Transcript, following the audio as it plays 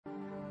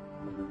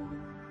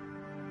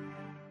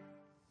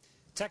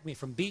Techme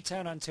from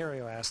B-Town,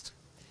 Ontario asked,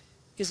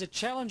 is it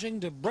challenging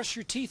to brush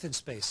your teeth in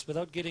space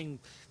without getting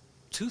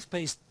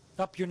toothpaste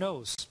up your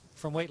nose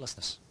from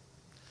weightlessness?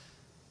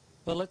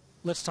 Well,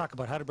 let's talk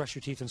about how to brush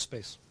your teeth in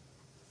space.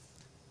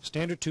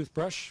 Standard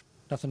toothbrush,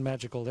 nothing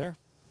magical there.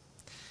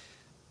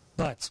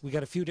 But we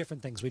got a few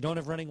different things. We don't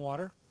have running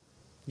water.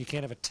 You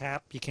can't have a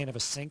tap. You can't have a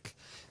sink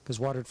because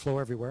water would flow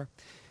everywhere.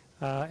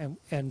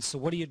 And so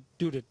what do you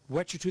do to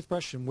wet your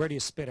toothbrush, and where do you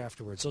spit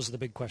afterwards? Those are the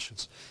big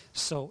questions.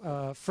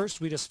 So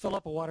first we just fill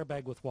up a water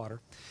bag with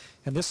water,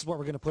 and this is what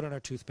we're going to put on our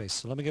toothpaste.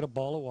 So let me get a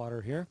ball of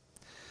water here.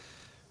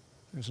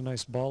 There's a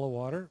nice ball of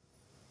water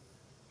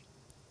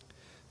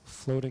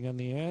floating on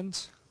the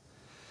end.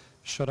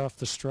 Shut off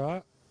the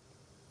straw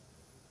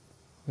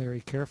very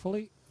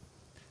carefully.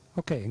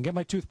 Okay, and get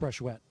my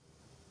toothbrush wet.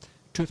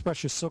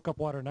 Toothbrushes soak up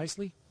water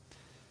nicely.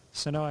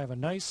 So now I have a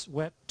nice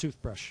wet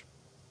toothbrush.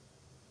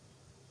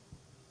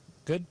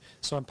 Good.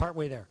 So I'm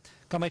partway there.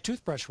 Got my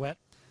toothbrush wet.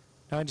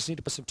 Now I just need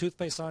to put some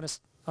toothpaste on it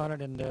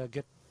and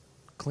get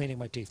cleaning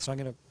my teeth. So I'm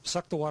going to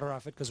suck the water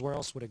off it because where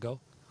else would it go?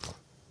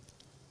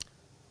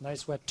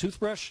 Nice wet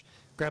toothbrush.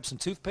 Grab some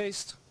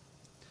toothpaste.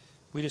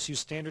 We just use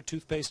standard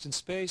toothpaste in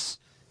space.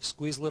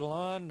 Squeeze a little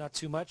on, not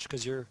too much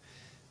because you're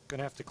going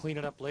to have to clean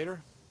it up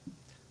later.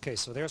 Okay,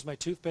 so there's my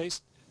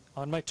toothpaste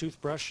on my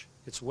toothbrush.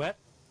 It's wet.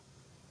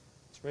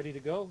 It's ready to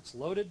go. It's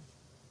loaded.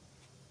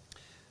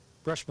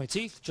 Brush my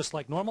teeth just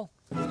like normal.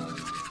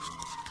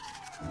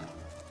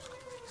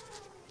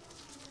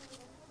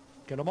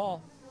 Get them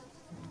all,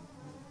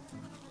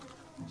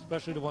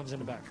 especially the ones in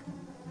the back.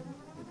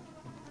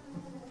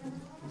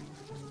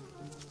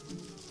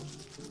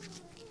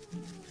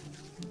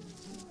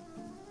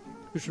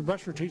 You should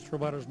brush your teeth for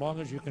about as long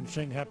as you can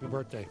sing happy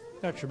birthday.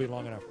 That should be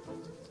long enough.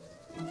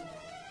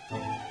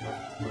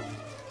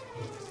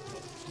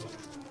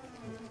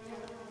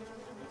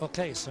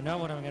 Okay, so now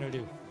what I'm going to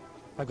do,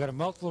 I've got a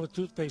mouthful of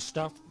toothpaste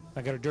stuff.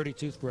 I got a dirty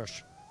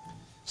toothbrush.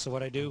 So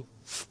what I do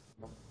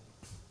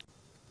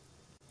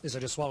is I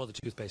just swallow the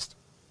toothpaste.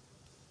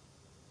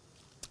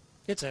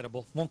 It's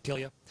edible, won't kill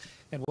you.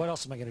 And what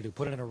else am I going to do?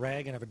 Put it in a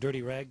rag and have a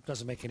dirty rag?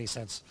 Doesn't make any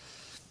sense.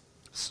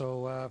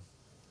 So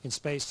in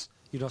space,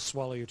 you don't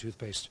swallow your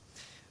toothpaste.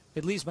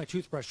 It leaves my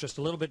toothbrush just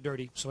a little bit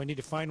dirty, so I need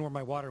to find where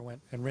my water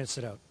went and rinse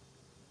it out.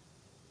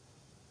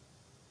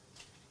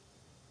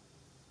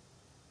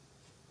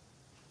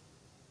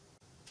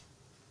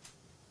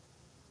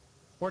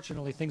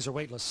 Fortunately, things are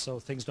weightless, so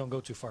things don't go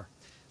too far.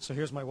 So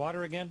here's my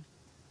water again.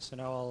 So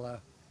now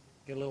I'll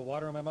get a little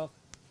water in my mouth.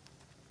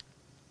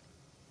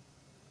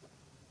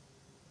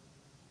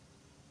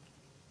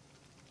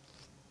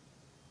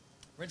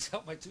 Rinse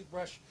out my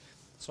toothbrush.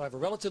 So I have a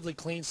relatively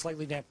clean,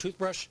 slightly damp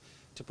toothbrush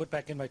to put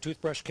back in my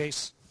toothbrush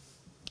case.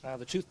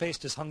 The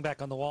toothpaste is hung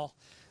back on the wall.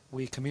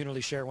 We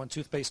communally share one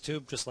toothpaste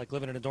tube, just like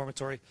living in a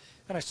dormitory,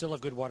 and I still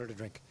have good water to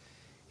drink.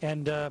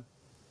 And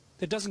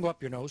it doesn't go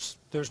up your nose.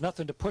 There's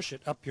nothing to push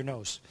it up your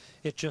nose.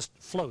 It just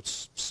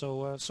floats,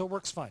 so it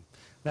works fine.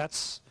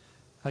 That's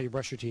how you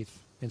brush your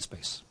teeth in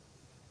space.